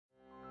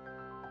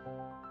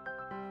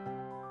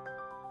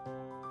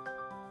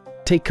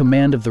take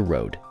command of the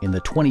road in the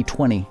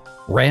 2020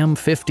 Ram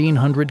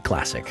 1500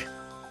 Classic.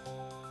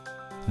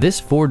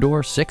 This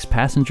four-door,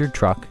 six-passenger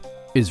truck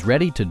is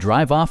ready to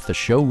drive off the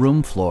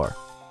showroom floor.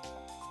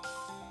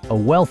 A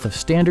wealth of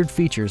standard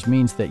features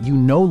means that you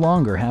no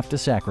longer have to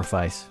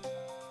sacrifice,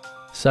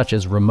 such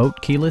as remote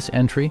keyless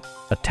entry,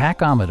 a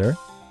tachometer,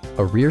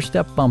 a rear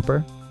step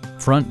bumper,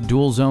 front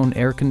dual-zone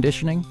air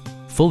conditioning,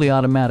 fully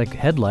automatic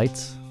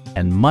headlights,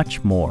 and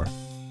much more.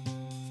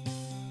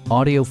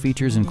 Audio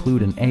features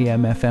include an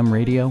AM/FM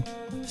radio,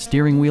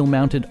 steering wheel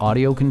mounted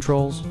audio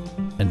controls,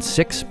 and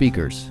 6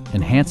 speakers,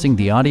 enhancing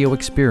the audio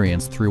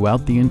experience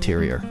throughout the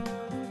interior.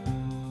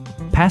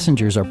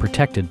 Passengers are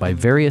protected by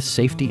various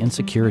safety and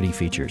security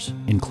features,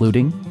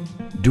 including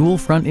dual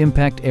front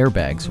impact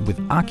airbags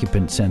with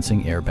occupant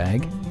sensing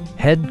airbag,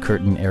 head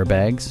curtain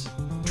airbags,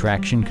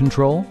 traction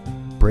control,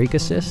 brake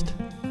assist,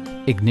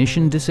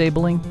 ignition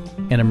disabling,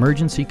 an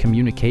emergency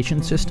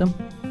communication system,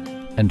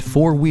 and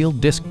 4-wheel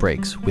disc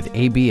brakes with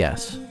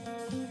ABS.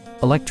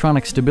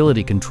 Electronic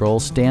stability control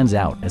stands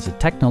out as a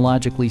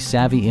technologically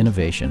savvy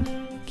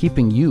innovation,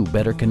 keeping you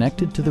better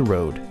connected to the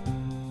road.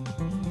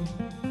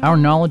 Our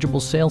knowledgeable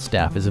sales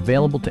staff is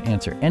available to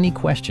answer any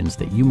questions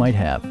that you might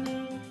have.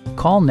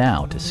 Call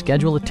now to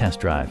schedule a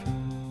test drive.